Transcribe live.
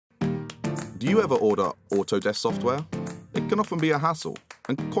Do you ever order Autodesk software? It can often be a hassle,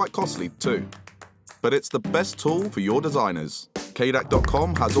 and quite costly too. But it's the best tool for your designers.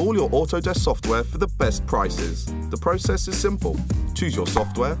 Cadac.com has all your Autodesk software for the best prices. The process is simple. Choose your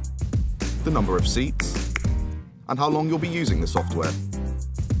software, the number of seats, and how long you'll be using the software.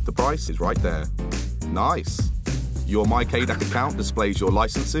 The price is right there. Nice! Your My Cadac account displays your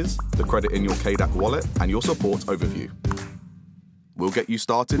licenses, the credit in your Cadac wallet, and your support overview. We'll get you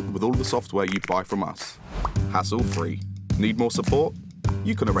started with all the software you buy from us. Hassle-free. Need more support?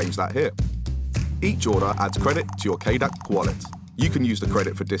 You can arrange that here. Each order adds credit to your Cadac wallet. You can use the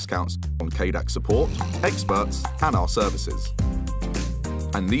credit for discounts on Cadac support, experts, and our services.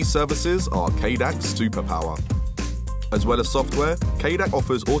 And these services are Cadac's superpower. As well as software, Cadac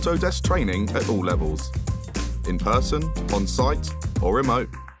offers Autodesk training at all levels. In person, on-site, or remote.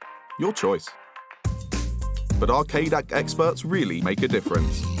 Your choice. But our Cadac experts really make a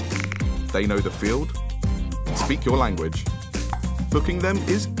difference. They know the field, speak your language. Booking them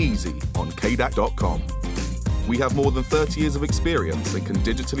is easy on Cadac.com. We have more than 30 years of experience and can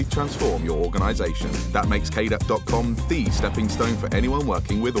digitally transform your organization. That makes Cadac.com the stepping stone for anyone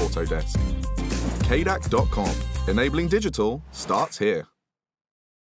working with Autodesk. Cadac.com. Enabling digital starts here.